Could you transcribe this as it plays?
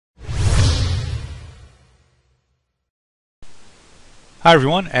Hi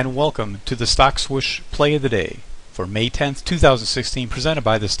everyone, and welcome to the Stock Swoosh Play of the Day for May 10th, 2016, presented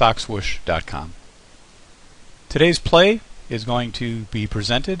by thestockswoosh.com. Today's play is going to be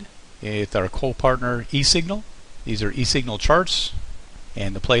presented with our co-partner eSignal. These are eSignal charts,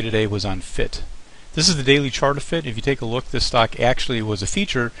 and the play today was on FIT. This is the daily chart of FIT. If you take a look, this stock actually was a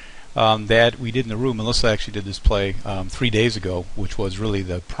feature that we did in the room. Melissa actually did this play 3 days ago, which was really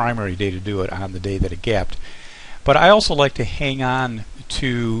the primary day to do it on the day that it gapped. But I also like to hang on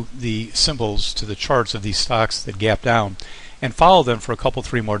to the symbols, to the charts of these stocks that gap down and follow them for a couple,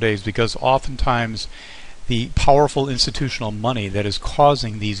 3 more days, because oftentimes the powerful institutional money that is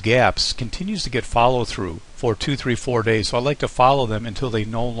causing these gaps continues to get follow through for 2, 3, 4 days. So I like to follow them until they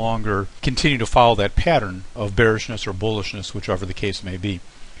no longer continue to follow that pattern of bearishness or bullishness, whichever the case may be.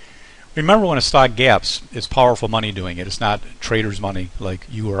 Remember, when a stock gaps, it's powerful money doing it. It's not traders' money like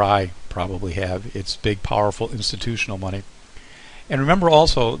you or I probably have. It's big, powerful institutional money. And remember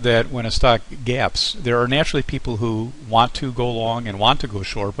also that when a stock gaps, there are naturally people who want to go long and want to go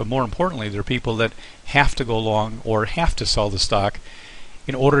short, but more importantly, there are people that have to go long or have to sell the stock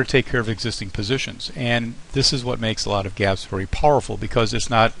in order to take care of existing positions. And this is what makes a lot of gaps very powerful, because it's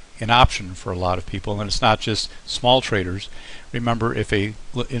not an option for a lot of people, and it's not just small traders. Remember, if a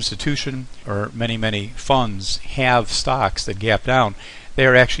institution or many funds have stocks that gap down, they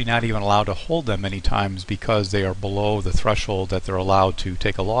are actually not even allowed to hold them many times because they are below the threshold that they're allowed to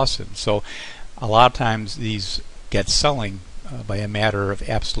take a loss in. So a lot of times these get selling by a matter of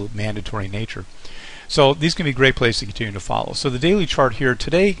absolute mandatory nature. So these can be a great places to continue to follow. So the daily chart here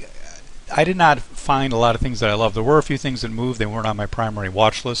today, I did not find a lot of things that I love. There were a few things that moved. They weren't on my primary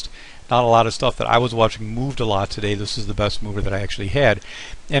watch list. Not a lot of stuff that I was watching moved a lot today. This is the best mover that I actually had,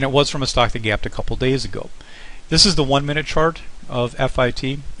 and it was from a stock that gapped a couple days ago. This is the 1-minute chart of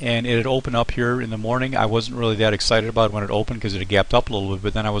FIT, and it had opened up here in the morning. I wasn't really that excited about it when it opened because it had gapped up a little bit,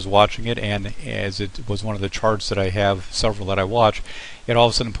 but then I was watching it, and as it was one of the charts that I have several that I watch, it all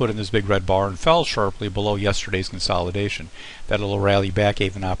of a sudden put in this big red bar and fell sharply below yesterday's consolidation. That little rally back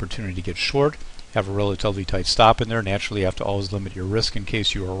gave an opportunity to get short, have a relatively tight stop in there. Naturally, you have to always limit your risk in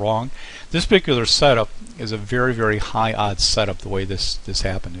case you are wrong. This particular setup is a very high odds setup. The way this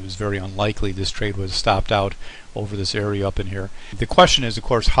happened, it was very unlikely this trade was stopped out over this area up in here. The question is, of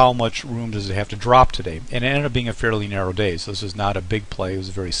course, how much room does it have to drop today? And it ended up being a fairly narrow day, so this is not a big play. It was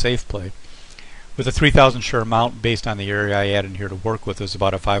a very safe play. With a 3,000 share amount based on the area I added in here to work with, is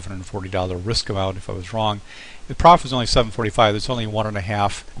about a $540 risk amount if I was wrong. The profit was only $745. It's only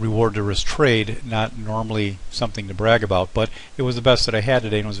 1.5 reward to risk trade, not normally something to brag about, but it was the best that I had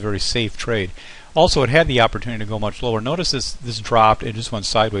today, and it was a very safe trade. Also, it had the opportunity to go much lower. Notice this dropped. It just went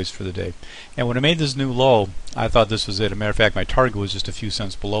sideways for the day. And when it made this new low, I thought this was it. As a matter of fact, my target was just a few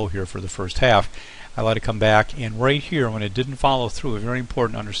cents below here for the first half. I let it come back, and right here, when it didn't follow through, it's very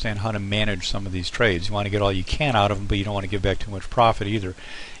important to understand how to manage some of these trades. You want to get all you can out of them, but you don't want to give back too much profit either.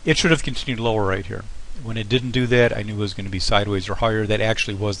 It should have continued lower right here. When it didn't do that, I knew it was going to be sideways or higher. That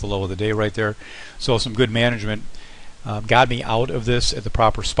actually was the low of the day right there. So some good management got me out of this at the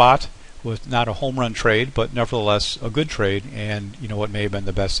proper spot. Was not a home run trade, but nevertheless a good trade, and you know what, may have been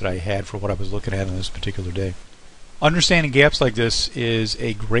the best that I had for what I was looking at on this particular day. Understanding gaps like this is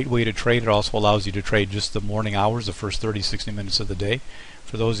a great way to trade. It also allows you to trade just the morning hours, the first 30-60 minutes of the day.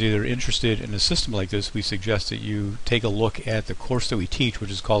 For those of you that are interested in a system like this, we suggest that you take a look at the course that we teach,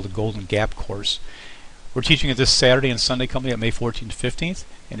 which is called the Golden Gap Course. We're teaching it this Saturday and Sunday coming up, May 14th to 15th.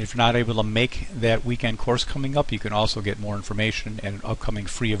 And if you're not able to make that weekend course coming up, you can also get more information at an upcoming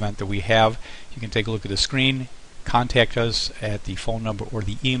free event that we have. You can take a look at the screen, contact us at the phone number or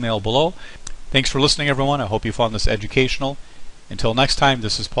the email below. Thanks for listening, everyone. I hope you found this educational. Until next time,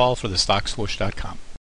 this is Paul for thestockswoosh.com.